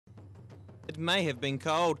may have been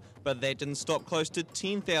cold, but that didn't stop close to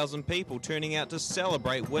 10,000 people turning out to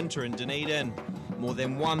celebrate winter in Dunedin. More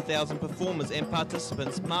than 1,000 performers and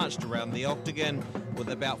participants marched around the Octagon, with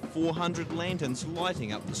about 400 lanterns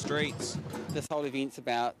lighting up the streets. This whole event's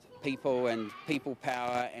about people and people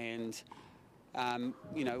power, and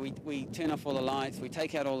we turn off all the lights, we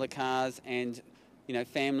take out all the cars, and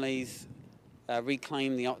families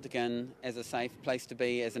reclaim the Octagon as a safe place to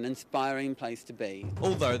be, as an inspiring place to be.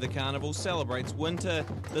 Although the carnival celebrates winter,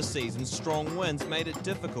 the season's strong winds made it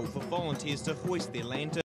difficult for volunteers to hoist their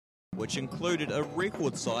lantern, which included a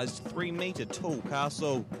record-sized 3-metre tall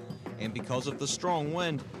castle. And because of the strong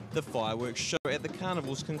wind, the fireworks show at the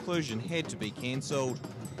carnival's conclusion had to be cancelled.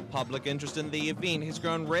 Public interest in the event has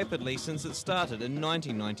grown rapidly since it started in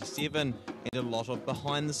 1997, and a lot of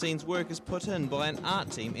behind-the-scenes work is put in by an art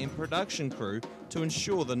team and production crew to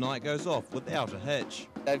ensure the night goes off without a hitch.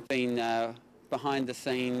 They've been behind the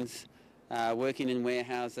scenes, working in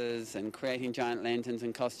warehouses and creating giant lanterns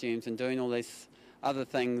and costumes and doing all these other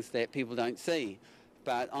things that people don't see.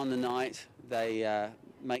 But on the night, they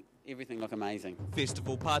make everything look amazing.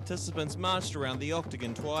 Festival participants marched around the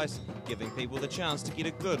Octagon twice, giving people the chance to get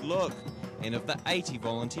a good look. And of the 80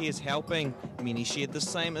 volunteers helping, many shared the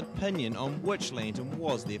same opinion on which lantern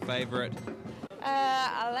was their favourite.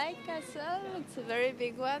 I like as well, it's a very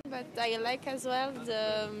big one, but I like as well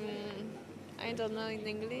the, I don't know in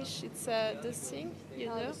English, it's the thing, you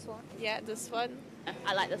know? This one? Yeah, this one.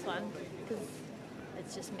 I like this one because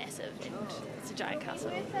it's just massive and it's a giant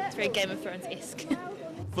castle. It's very Game of Thrones-esque.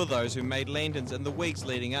 For those who made lanterns in the weeks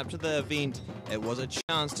leading up to the event, it was a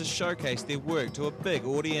chance to showcase their work to a big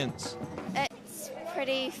audience. It's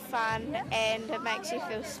pretty fun and it makes you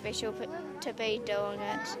feel special to be doing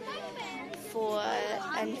it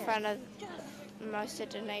in front of most of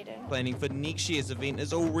Dunedin. Planning for next year's event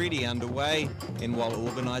is already underway, and while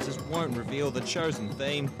organisers won't reveal the chosen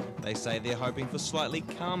theme, they say they're hoping for slightly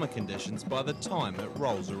calmer conditions by the time it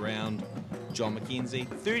rolls around. John McKenzie,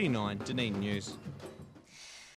 39 Dunedin News.